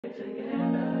I've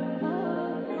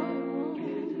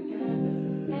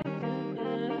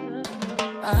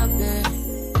been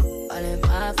all in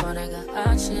my phone, I got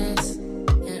options.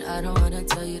 And I don't wanna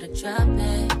tell you to drop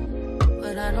it,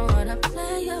 but I don't wanna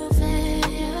play your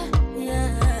fair.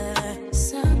 Yeah,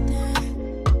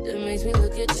 something that makes me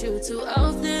look at you too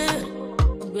often.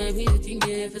 Oh, baby, you can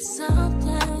give it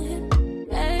something.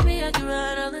 Baby, I can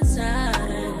run all the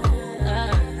time.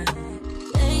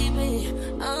 Baby,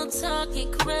 I'm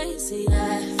talking crazy.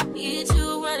 I need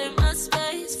you running my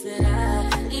space, but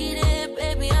I need it,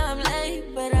 baby. I'm late,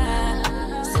 but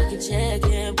I still can check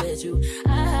in with you.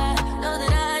 I know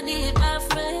that I need my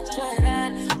friends, but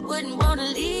I wouldn't wanna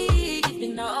leave.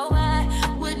 You know,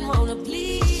 I wouldn't wanna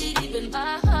bleed. Even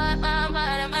my heart, my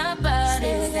mind, and my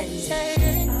body.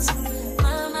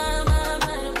 My mind, my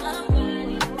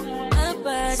body. My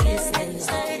body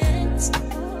says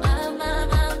my mind,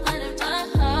 and my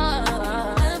heart.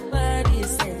 My body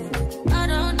says I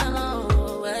don't know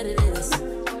what it is.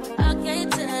 I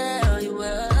can't tell you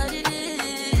what it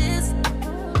is,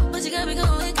 but you got me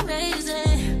going crazy.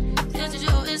 Just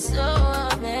you is so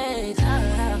amazing.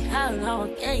 How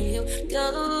long can you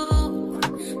go,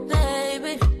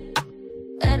 baby?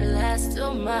 At last,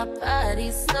 till my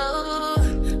body's so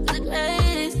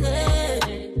crazy.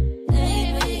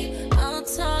 Baby, I'm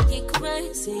talking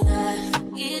crazy. I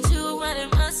need you running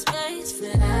my space,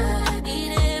 but I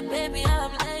need it, baby.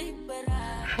 I'm late, but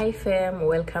Hi fam,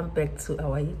 welcome back to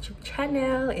our YouTube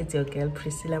channel. It's your girl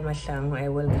Priscilla Mahlangu. I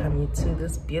welcome you to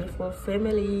this beautiful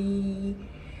family.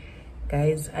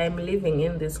 Guys, I'm living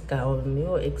in this gown.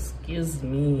 Oh, excuse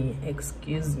me.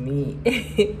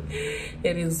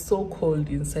 It is so cold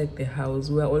inside the house.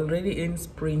 We are already in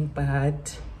spring,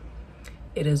 but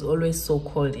it is always so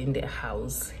cold in the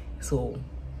house. So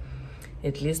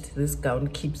at least this gown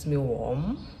keeps me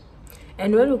warm.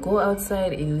 And when we go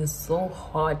outside, it is so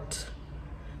hot.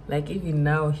 Like even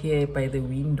now here by the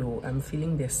window, I'm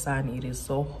feeling the sun. It is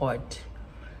so hot.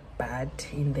 But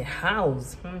in the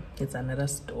house, it's another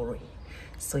story.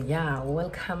 So yeah,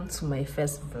 welcome to my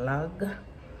first vlog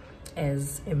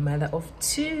as a mother of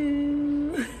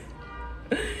two.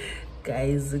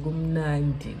 Guys,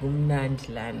 gumnandi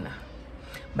lana.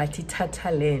 But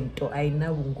ithatha lento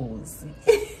ayinabungozi.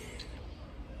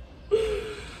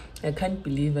 I can't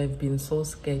believe I've been so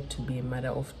scared to be a mother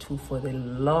of two for the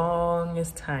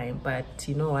longest time, but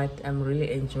you know what, I'm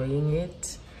really enjoying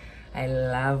it. I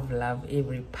love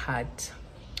every part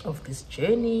of this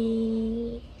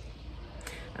journey.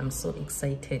 I'm so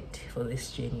excited for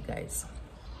this journey, guys.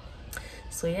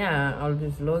 So yeah, I'll be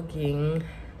vlogging,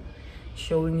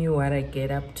 showing you what I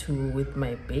get up to with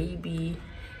my baby.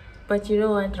 But you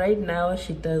know what, right now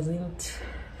she doesn't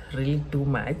really do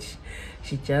much.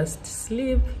 She just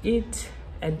sleep, eat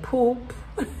and poop.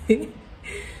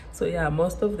 So yeah,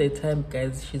 most of the time,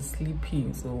 guys, she's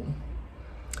sleeping, so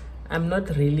I'm not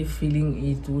really feeling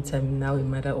it. Which I'm now a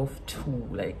mother of two.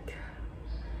 Like,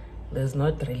 there's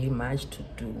not really much to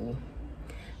do.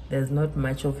 There's not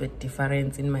much of a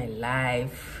difference in my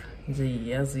life,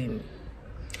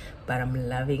 but I'm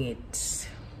loving it.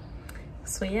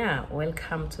 So yeah,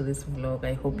 welcome to this vlog.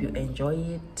 I hope you enjoy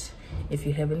it. If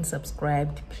you haven't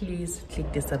subscribed, please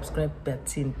click the subscribe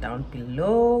button down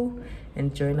below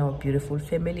and join our beautiful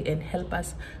family and help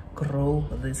us grow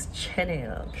this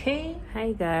channel. Okay,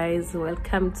 hi guys,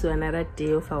 welcome to another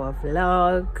day of our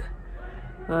vlog.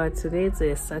 Today it's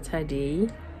a Saturday,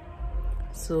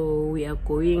 so we are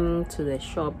going to the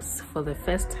shops for the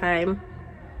first time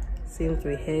since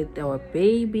we had our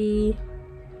baby.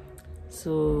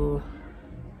 So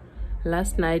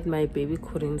last night my baby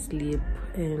couldn't sleep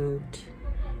and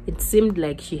it seemed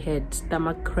like she had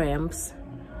stomach cramps.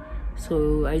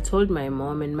 So I told my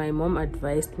mom, and my mom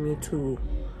advised me to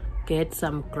get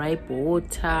some gripe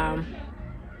water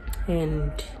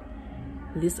and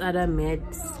this other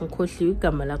meds,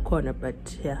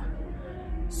 but yeah,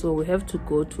 so we have to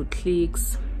go to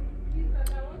Clicks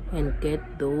and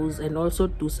get those and also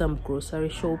do some grocery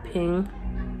shopping.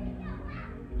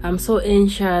 I'm so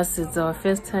anxious. It's our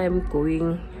first time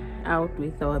going out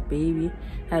with our baby.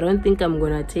 I don't think I'm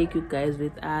gonna take you guys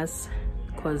with us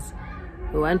because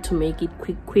we want to make it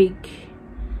quick.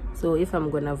 So if I'm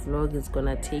gonna vlog, it's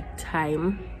gonna take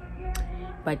time.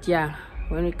 But yeah,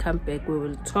 when we come back we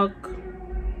will talk.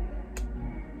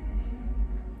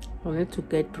 I need to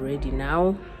get ready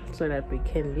now so that we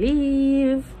can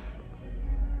leave.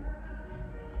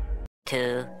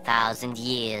 2,000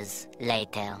 years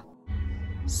later.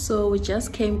 So we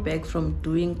just came back from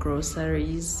doing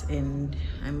groceries and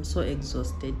I'm so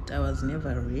exhausted. I was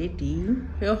never ready.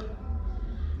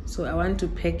 So I want to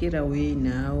pack it away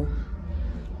now.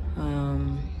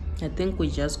 I think we're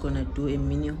just gonna do a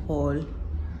mini haul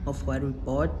of what we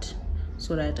bought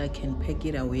so that I can pack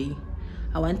it away.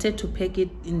 I wanted to pack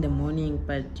it in the morning,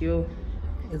 but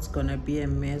it's gonna be a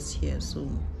mess here, so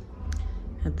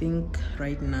I think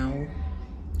right now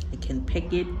I can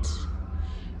pack it.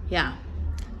 Yeah,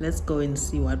 let's go and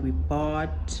see what we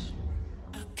bought.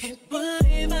 I can't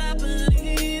believe I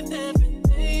believed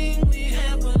everything we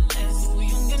had was less. So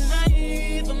young and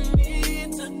naive of me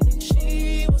to think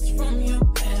she was from your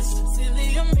past.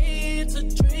 Silly of me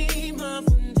to dream of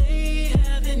one day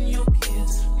having your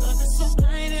kids. Love is so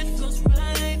blind, it feels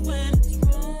right when it's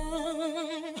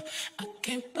wrong. I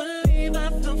can't believe I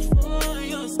fell for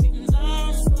your schemes.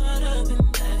 I'm smarter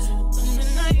than that. I'm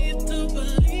naive to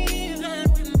believe that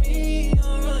with me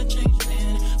you're a changed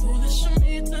man. Foolish of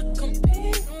me to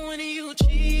compete when you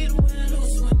cheat, we're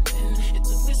lose women. It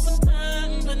took me some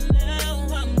time, but now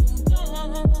I'm moved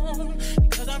on.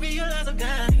 Because I realize I've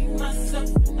got myself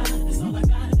and that's all I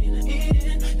got in the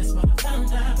end. That's what I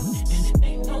found out, and it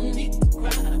ain't no need to cry.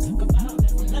 I took a vow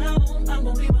that from now on I'm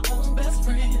gonna be my own best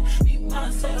friend. Be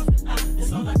myself and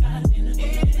that's all I got in the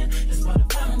end. That's what I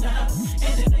found out,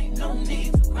 and it ain't no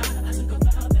need to cry. I took a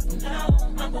vow that from now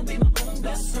on I'm gonna be my own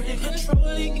best friend.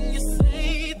 Controlling and you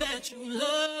say that you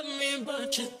love me,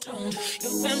 but you don't.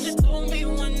 Your family told me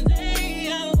one day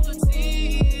I would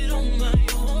see it on my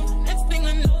own. Next thing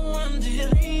I know, I'm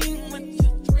dealing with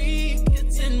your 3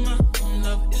 kids in my own.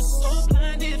 Love is so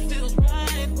blind, it feels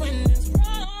right when it's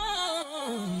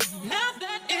wrong. Now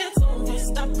that it's over,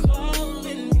 stop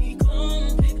calling me,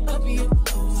 come pick up your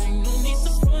clothes. Ain't no need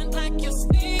to front like you're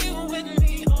still with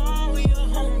me. All your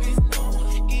homies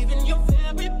know, even your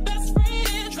very best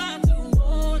friend tried to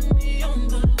warn me on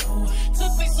the low.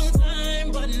 Took me some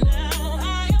time, but now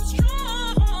I am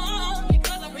strong.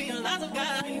 Because I realize I've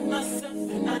got myself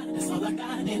and that's all I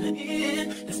got in the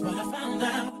end. That's what I found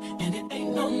out, and it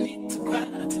ain't no need to cry.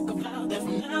 I took a vow that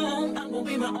from now on I'm gonna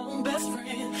be my own best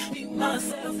friend. Be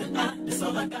myself and that's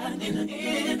all I got in the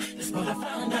end. That's what I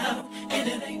found out, and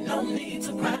it ain't no need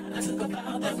to cry. I took a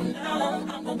vow that from now on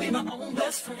I'm gonna be my own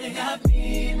best friend. Got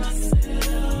me, myself,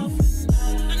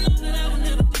 and I know that I will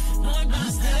never disappoint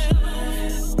myself.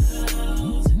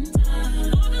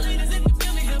 All the ladies, if you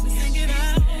feel me, help me sing it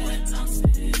out. I'm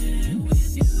sitting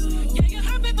with you. Yeah, you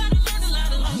hurt me, but I learned a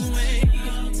lot along the way.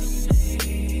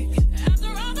 After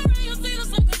all the rain, you see the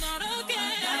sun come out again.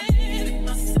 Hey,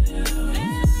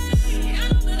 I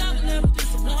know that I will never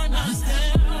disappoint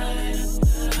myself.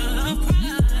 I'm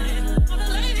crying. All the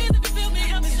ladies, if you feel me,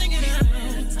 help me sing it out.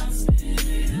 I'm sitting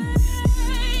with you.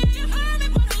 You hurt me,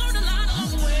 but I learned a lot along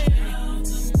the way.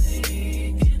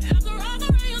 After all the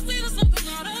rain, you see the sun come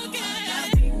out again. I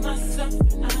be myself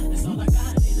and that's all I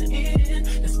got in the end.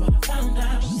 That's what I found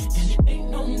out, and it ain't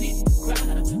no need to cry.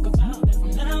 I took a vow that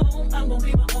from now on I'm gonna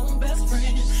be my own best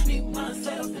friend. Be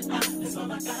myself and that's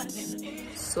all I got in the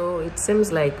end. So it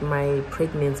seems like my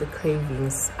pregnancy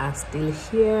cravings are still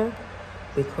here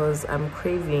because I'm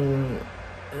craving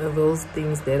those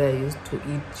things that I used to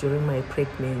eat during my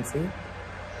pregnancy,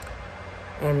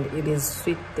 and it is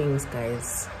sweet things,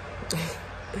 guys.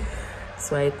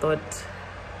 So I thought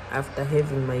after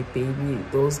having my baby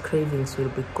those cravings will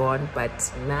be gone,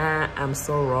 but nah, I'm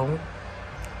so wrong.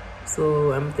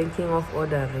 So I'm thinking of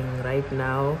ordering right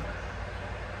now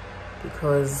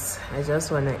because I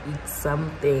just want to eat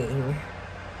something.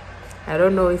 I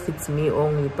don't know if it's me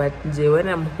only, but when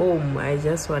I'm home I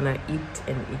just want to eat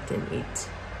and eat and eat,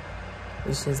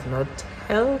 which is not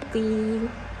healthy.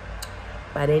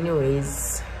 But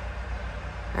anyways,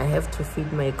 I have to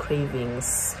feed my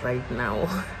cravings right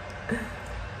now.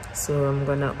 So I'm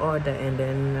gonna order and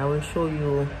then I will show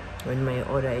you when my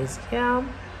order is here.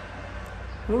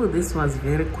 Oh, this was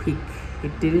very quick.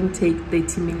 It didn't take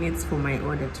 30 minutes for my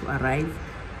order to arrive.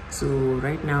 So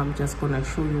right now I'm just gonna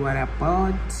show you what I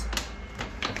bought.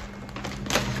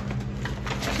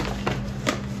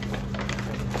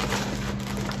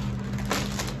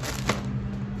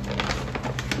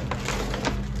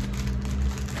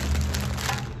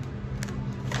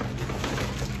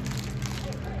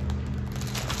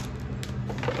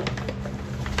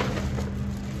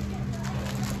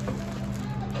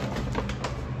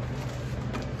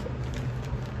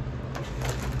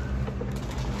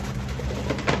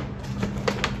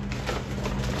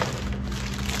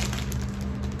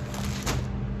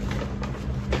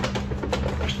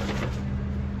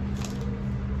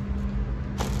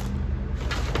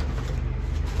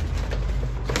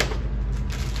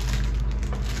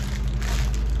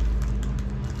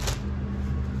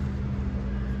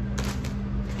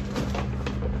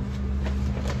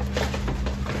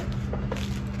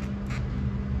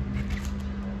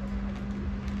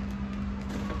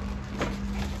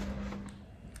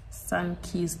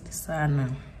 sun-kissed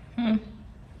sana. You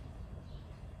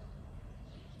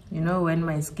know, when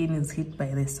my skin is hit by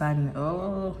the sun,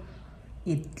 oh,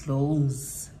 it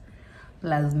glows.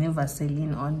 Plus never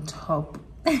Vaseline on top.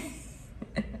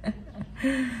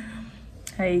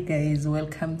 Hi guys,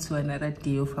 welcome to another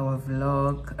day of our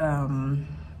vlog.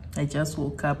 I just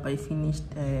woke up. I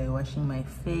finished washing my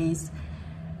face.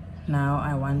 Now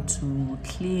I want to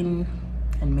clean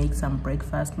and make some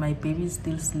breakfast. My baby is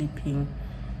still sleeping,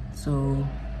 so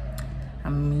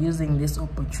I'm using this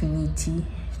opportunity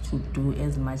to do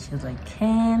as much as I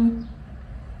can.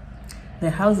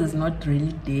 The house is not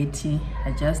really dirty.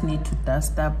 I just need to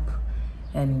dust up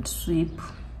and sweep,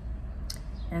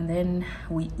 and then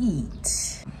we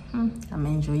eat. I'm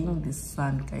enjoying the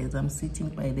sun, guys. I'm sitting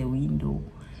by the window.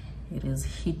 It is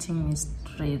hitting me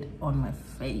straight on my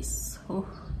face. Oh,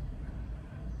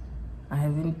 I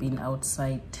haven't been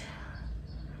outside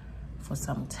for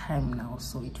some time now,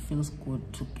 so it feels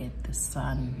good to get the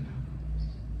sun.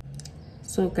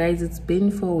 So guys, it's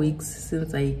been 4 weeks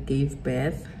since I gave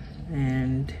birth,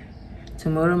 and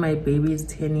tomorrow my baby is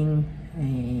turning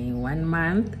 1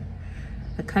 month.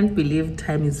 I can't believe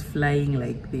time is flying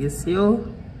like this,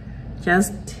 yo.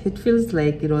 It feels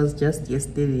like it was just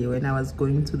yesterday when I was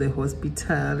going to the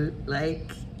hospital,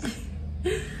 like.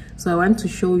 So I want to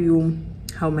show you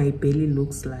how my belly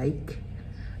looks like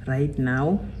right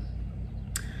now.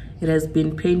 It has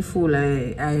been painful.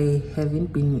 I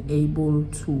haven't been able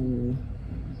to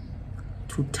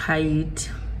tie it.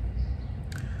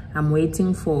 I'm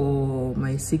waiting for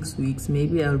my 6 weeks.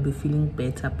 Maybe I'll be feeling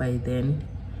better by then.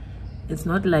 It's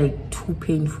not like too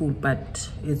painful,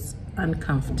 but it's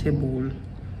uncomfortable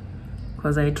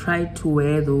because I tried to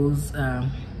wear those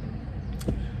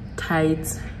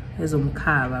tights as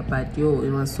cover, but yo, it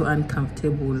was so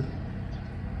uncomfortable.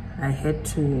 I had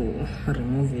to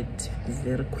remove it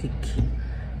very quick.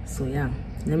 So yeah,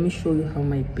 let me show you how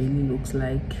my belly looks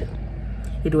like.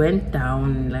 It went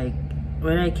down, like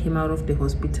when I came out of the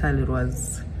hospital, it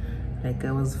was like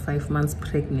I was 5 months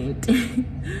pregnant.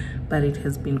 But it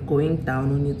has been going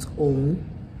down on its own.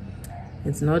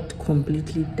 It's not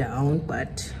completely down,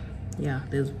 but yeah,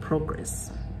 there's progress.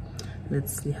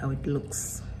 Let's see how it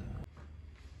looks.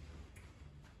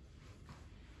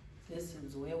 This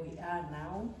is where we are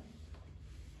now.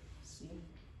 See?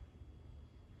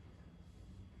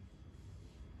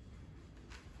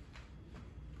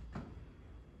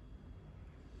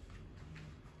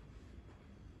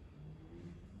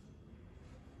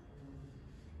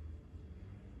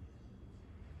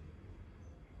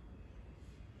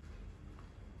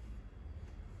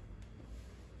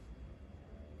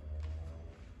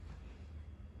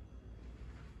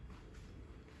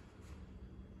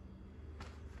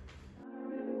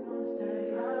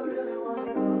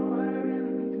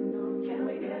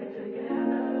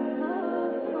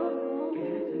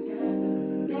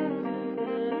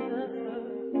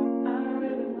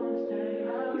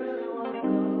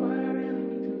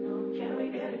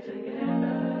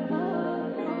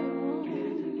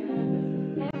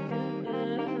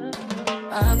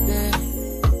 I've been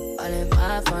all in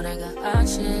my phone, I got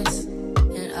options,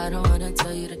 and I don't wanna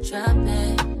tell you to drop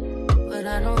it, but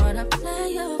I don't wanna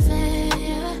play your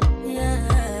fair.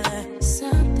 Yeah,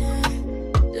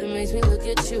 something that makes me look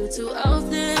at you too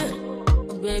often.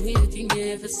 Oh, baby, you can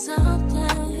give it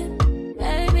something.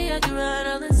 Baby, I can run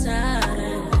all the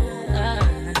time.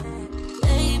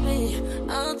 Baby,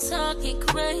 I'm talking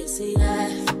crazy. I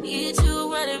need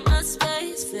you running my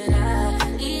space, but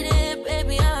I need it,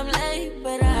 baby. I'm late,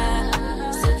 but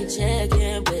I still can check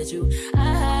in with you.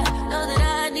 I know that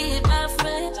I need my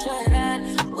friends, but I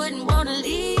wouldn't wanna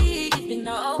leave. You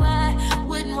know, I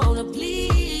wouldn't wanna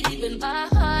bleed. Even my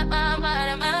heart, my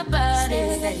mind, and my body.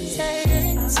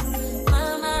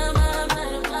 My mind, my mind,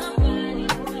 and my body.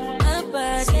 My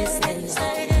body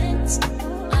says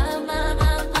my mind,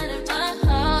 my mind, and my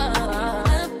heart.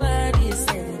 My body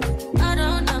says I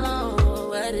don't know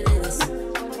what it is.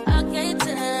 I can't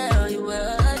tell you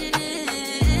what it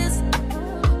is,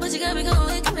 but you got me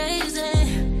going crazy.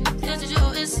 Just you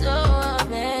is so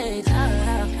amazing.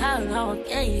 How long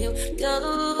can you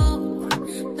go,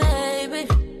 baby?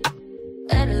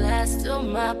 At last, till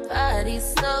my body's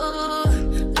so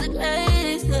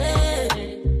crazy.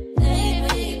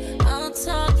 Baby, I'm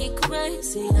talking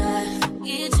crazy. I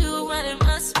need you running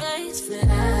my space, but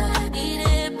I need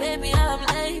it, baby. I'm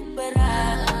late, but I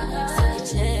still can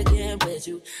check in with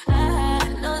you. I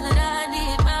know that I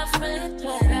need my friends,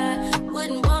 but I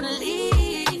wouldn't wanna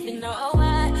leave. You know,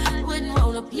 I wouldn't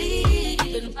wanna bleed.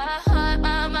 Even my heart,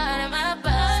 my mind, and my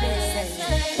body.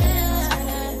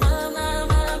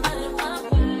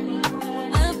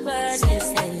 My body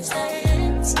says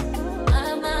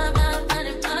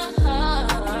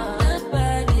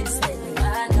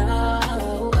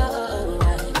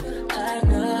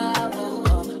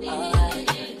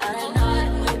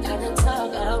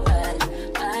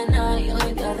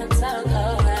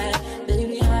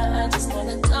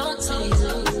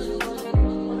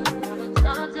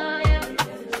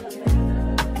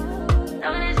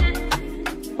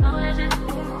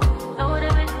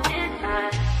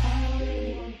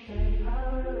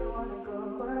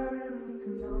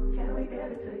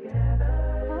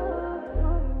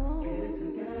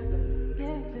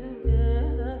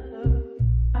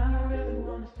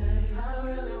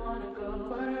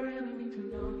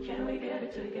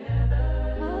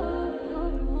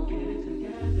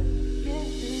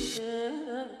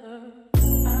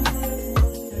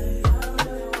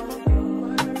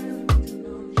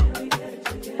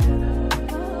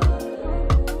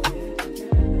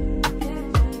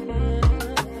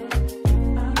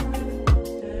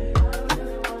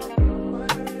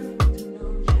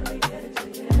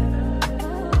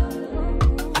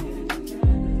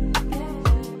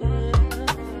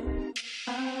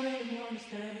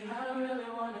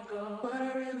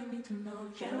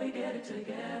Can we get it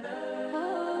together?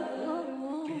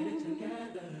 Get it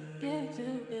together. Get it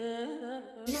together.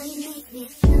 Now you make me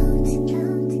float.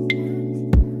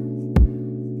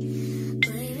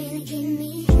 Boy, you really give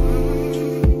me high.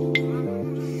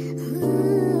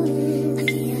 Ooh, I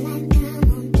feel like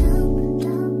I'm on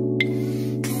dope.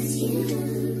 'Cause you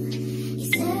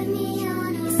serve me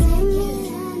on a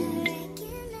regular.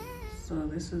 So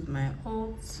this is my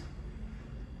oats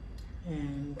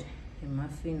and a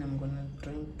muffin. I'm gonna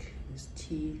drink this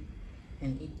tea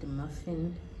and eat the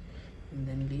muffin, and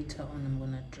then later on I'm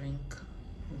gonna drink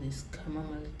this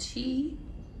chamomile tea.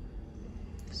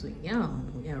 So yeah,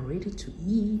 we are ready to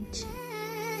eat.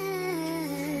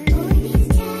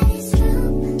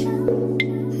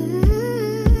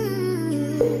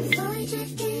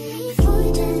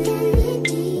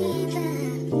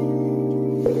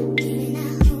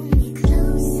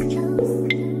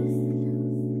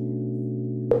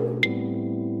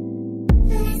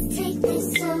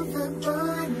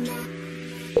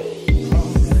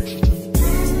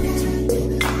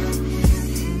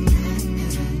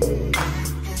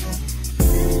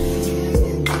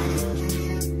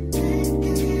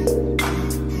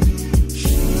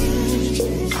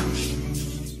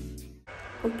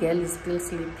 Girl is still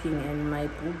sleeping and my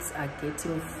boobs are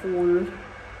getting full,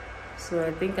 so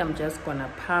I think I'm just gonna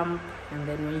pump, and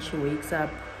then when she wakes up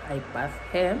I bath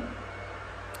her.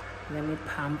 Let me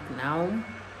pump now.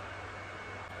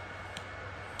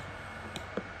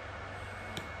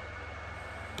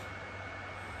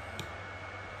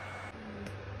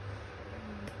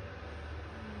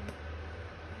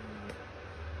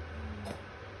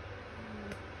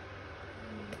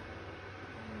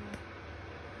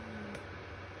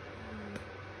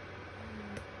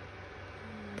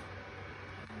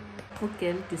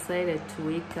 Okay, decided to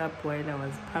wake up while I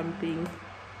was pumping,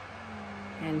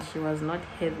 and she was not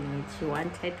having it. She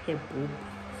wanted her boob,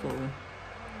 so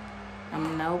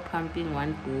I'm now pumping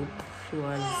one boob. She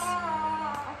was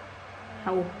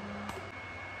how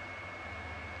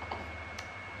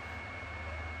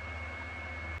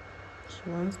she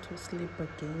wants to sleep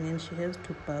again, and she has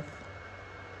to bath,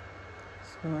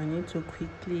 so I need to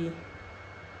quickly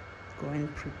go and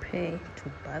prepare to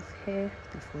bath her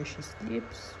before she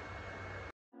sleeps.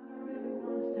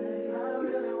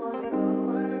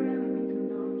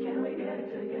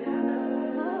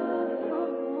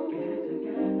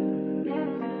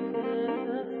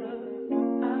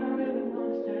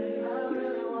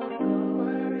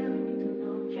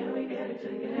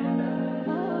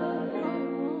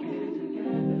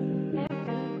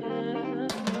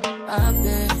 I've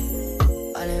been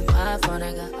all in my phone,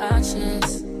 I got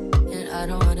options, and I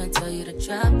don't wanna tell you to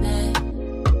drop it,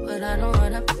 but I don't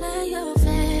wanna play your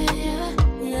fair.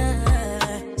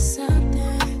 Yeah,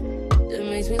 something that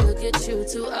makes me look at you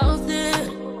too often.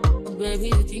 Oh, baby,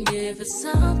 you can give it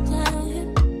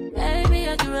something. Baby,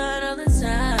 I can run all the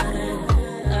time.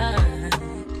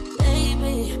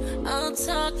 Baby, I'm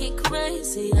talking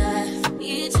crazy. I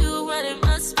need you running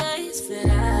my space, but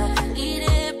I need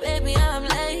it, baby. I'm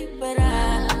late, but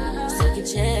I still can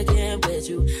check in with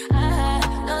you. I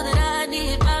know that I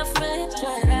need my friends,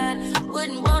 but I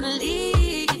wouldn't wanna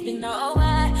leave. You know,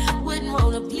 I wouldn't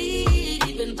wanna bleed.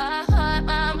 Even my heart,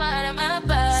 my mind, and my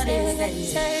body.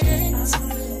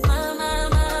 My mind,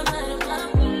 my mind, and my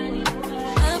body.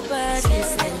 My body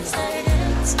says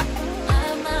my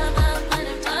mind, my mind,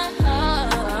 and my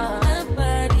heart. My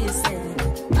body says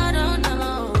I don't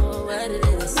know what it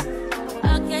is. I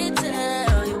can't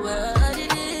tell you what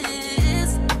it is,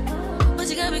 but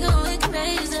you got me going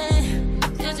crazy.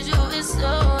 Just to do is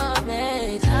so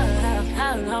amazing.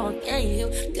 How long can you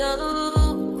go,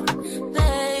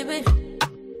 baby?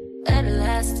 At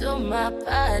last till my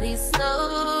body so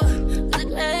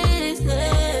crazy.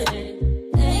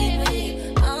 Baby,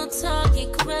 I'm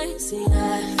talking crazy. I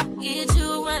need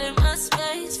you running my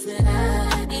space, but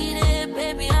I need it,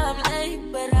 baby. I'm late,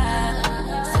 but I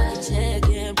still check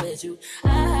in with you. I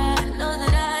know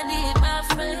that I need my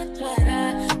friends, but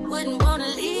I wouldn't wanna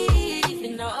leave.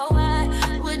 You know,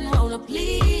 I wouldn't wanna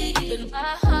bleed. Even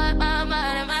my heart, my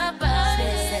mind, and my body.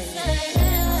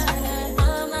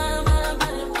 My mind, my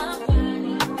mind, and my body.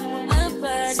 My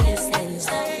body says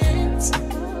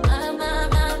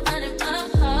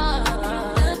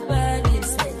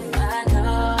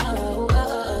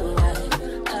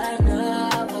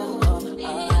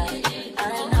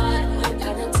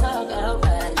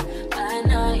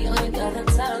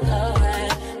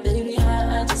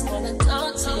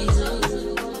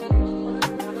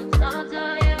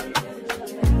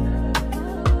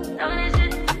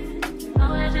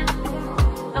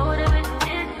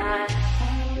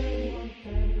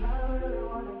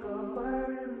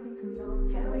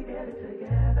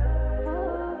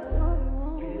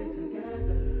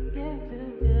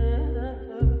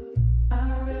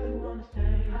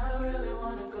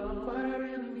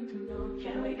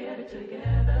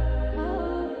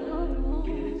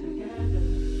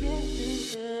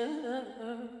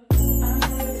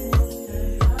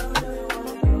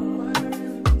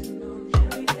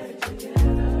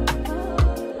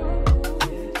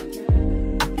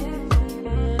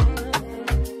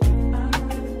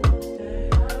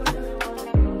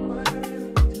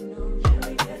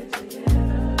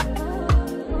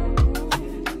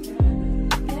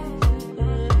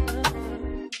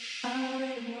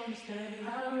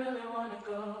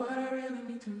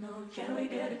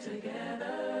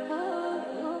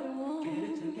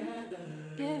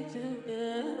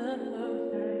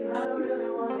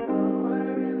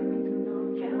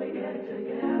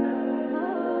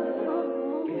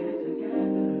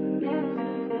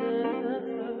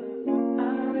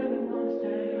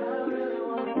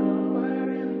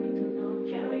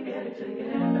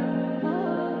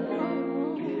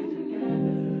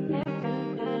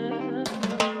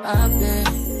I've been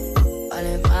all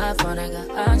in my phone, I got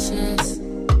options.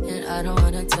 And I don't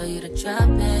wanna tell you to drop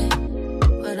it,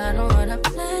 but I don't wanna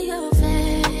play your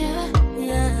fair.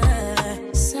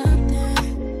 Yeah,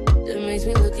 something that makes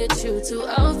me look at you too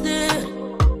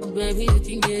often. Oh, baby, you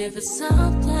can give it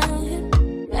something.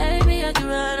 Baby, I can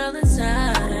run all the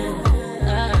time.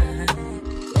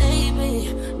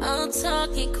 Baby, I'm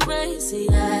talking crazy.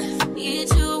 I need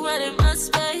you right in my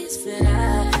space, but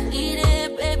I need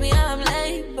it, baby. I'm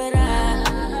late, but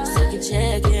I still can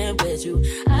check in with you.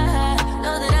 I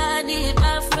know that I need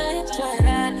my friends, but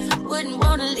I wouldn't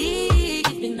wanna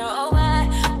leave. You know,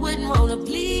 I wouldn't wanna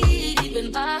bleed.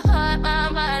 Even my heart, my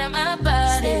mind, and my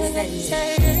body.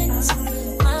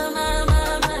 My mind, my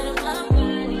mind, and my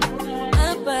body. My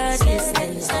body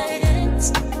says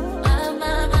my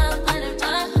mind, and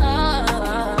my heart.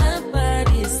 My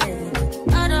body says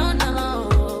I don't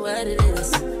know what it is.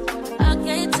 I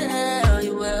can't tell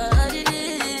you what it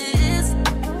is,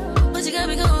 but you got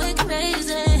me going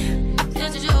crazy.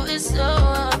 Just you is so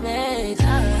amazing.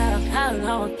 How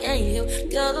long can you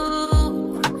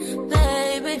go,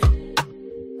 baby?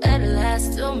 At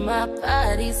last, till my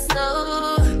body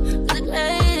so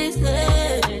crazy.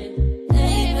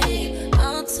 Baby,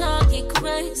 I'm talking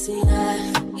crazy. I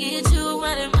need you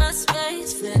right in my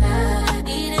space, but I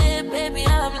need it, baby.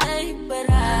 I'm late, but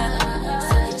I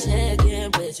still can check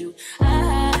in with you. I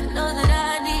know that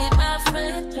I need my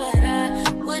friend, but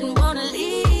I wouldn't wanna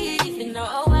leave. You know,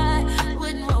 I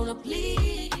wouldn't wanna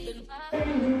bleed. Even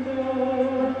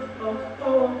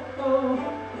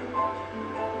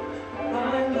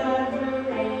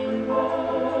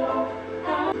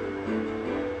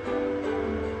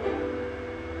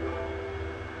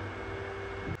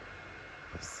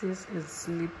Sis is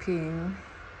sleeping,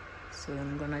 so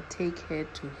I'm gonna take her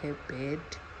to her bed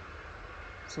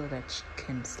so that she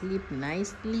can sleep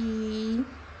nicely.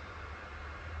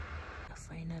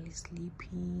 Finally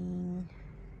sleeping.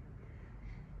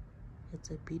 It's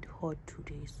a bit hot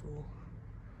today, so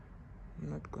I'm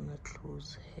not gonna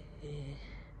close her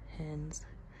hands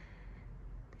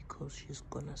because she's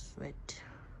gonna sweat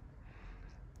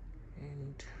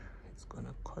and it's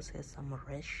gonna cause her some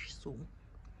rash. So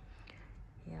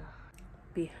yeah,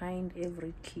 behind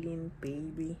every clean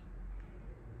baby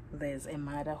there's a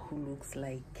mother who looks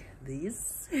like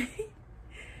this.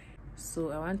 So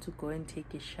I want to go and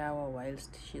take a shower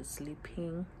whilst she's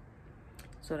sleeping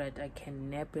so that I can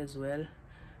nap as well.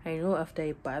 I know after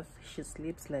a bath she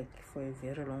sleeps like for a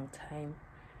very long time,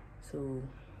 so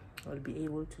I'll be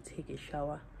able to take a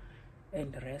shower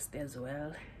and rest as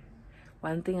well.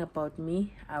 One thing about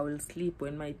me, I will sleep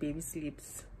when my baby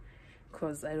sleeps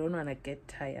because I don't want to get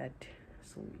tired.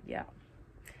 So yeah,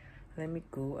 let me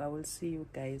go. I will see you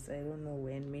guys, I don't know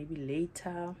when, maybe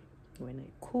later when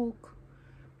I cook.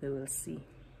 We will see.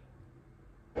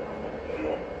 What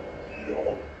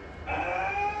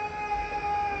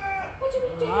do we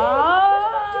do?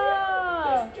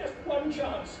 There's just one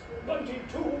chance. Bunty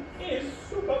 2 is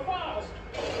super fast.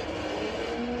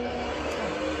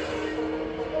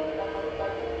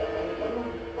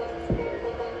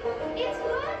 It's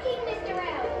working, Mr.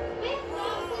 L.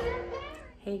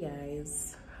 Hey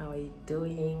guys, how are you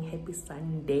doing? Happy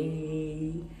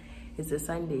Sunday. It's a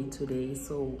Sunday today,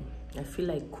 so I feel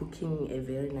like cooking a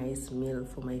very nice meal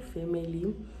for my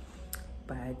family,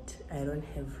 but I don't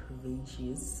have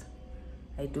veggies.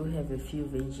 I do have a few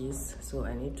veggies, so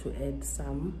I need to add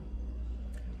some.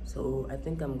 So I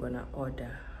think I'm gonna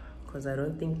order because I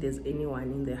don't think there's anyone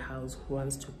in the house who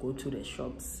wants to go to the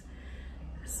shops.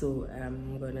 So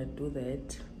I'm gonna do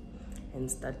that and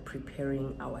start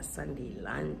preparing our Sunday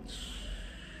lunch.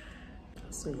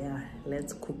 So yeah,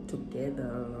 let's cook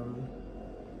together.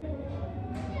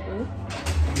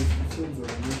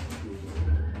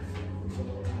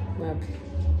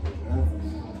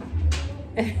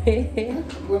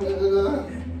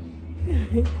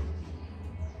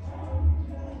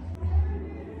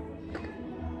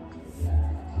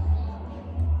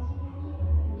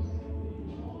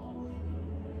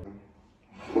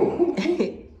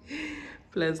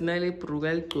 Plus nale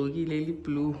prugal togi leli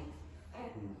blue.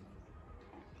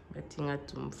 Batinga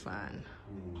tumfana.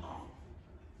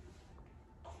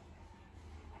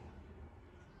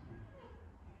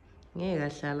 Ngeke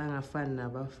ahlala ngafana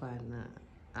nabafana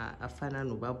afana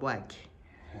nobaba wakhe.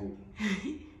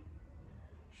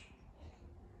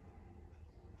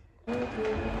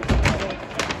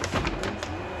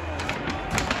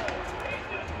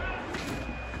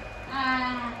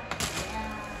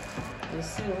 You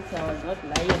see what I was not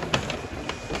lying.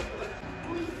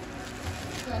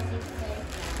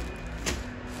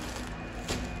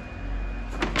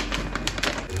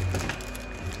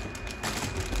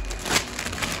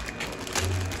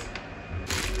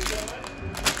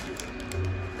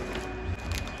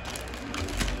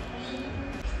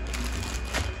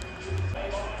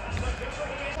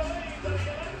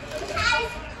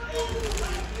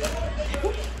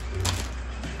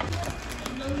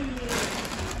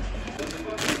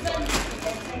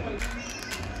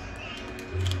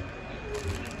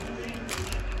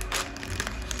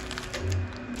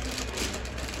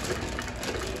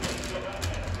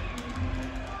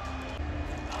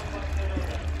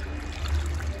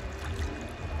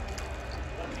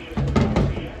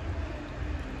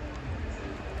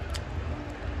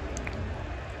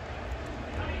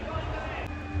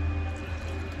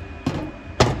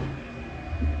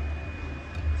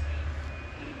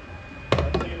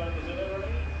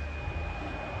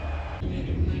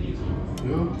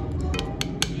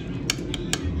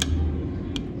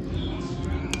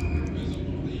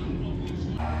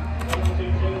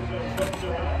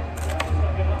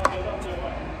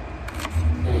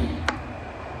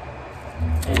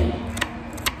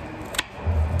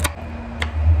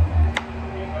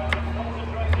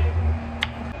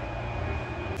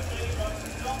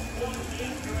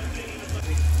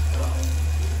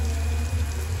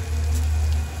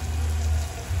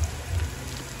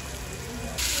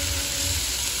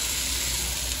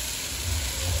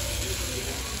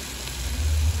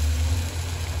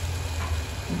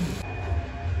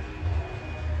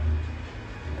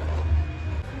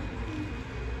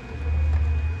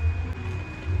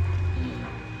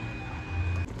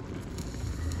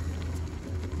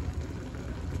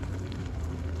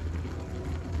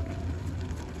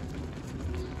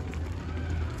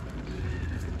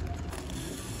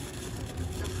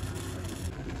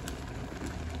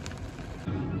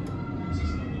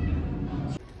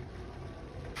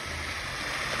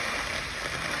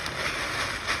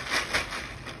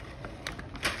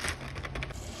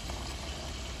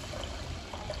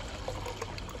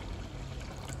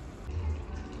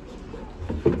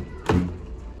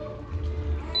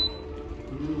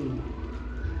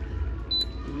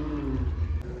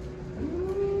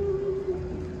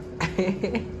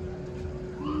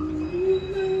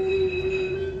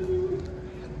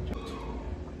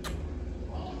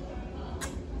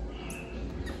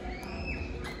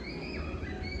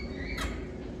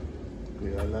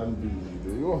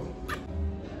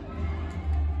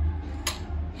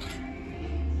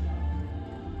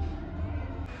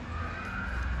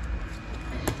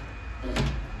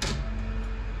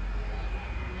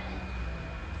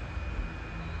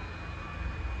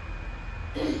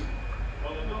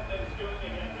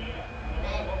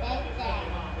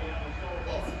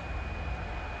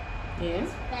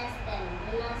 Yes. First then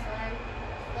Luna's one,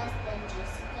 first then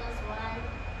Jessica's one,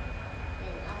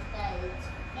 then after it's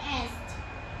first,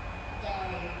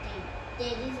 then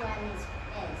Daddy's one is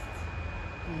first.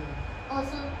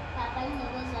 Also, Papa and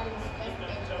Mama's one is first,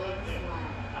 then Daddy's one.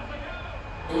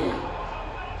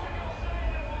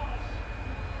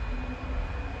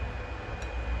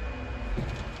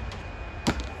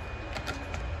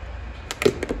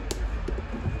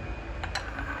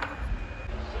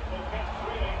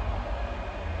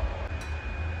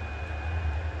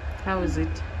 How is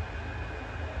it?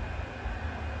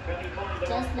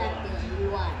 Just like the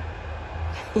real one.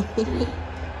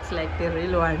 It's like the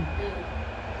real one.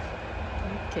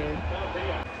 Okay.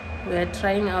 We are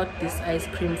trying out this ice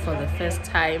cream for the first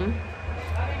time.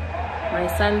 My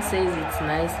son says it's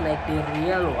nice like the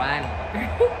real one.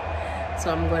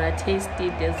 So I'm gonna taste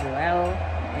it as well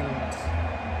and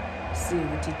see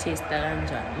what it tastes like.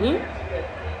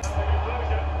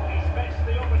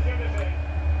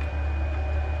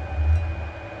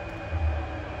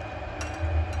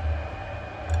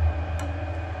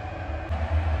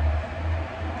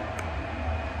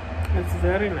 It's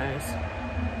very nice.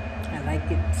 I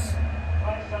like it.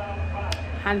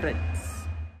 100.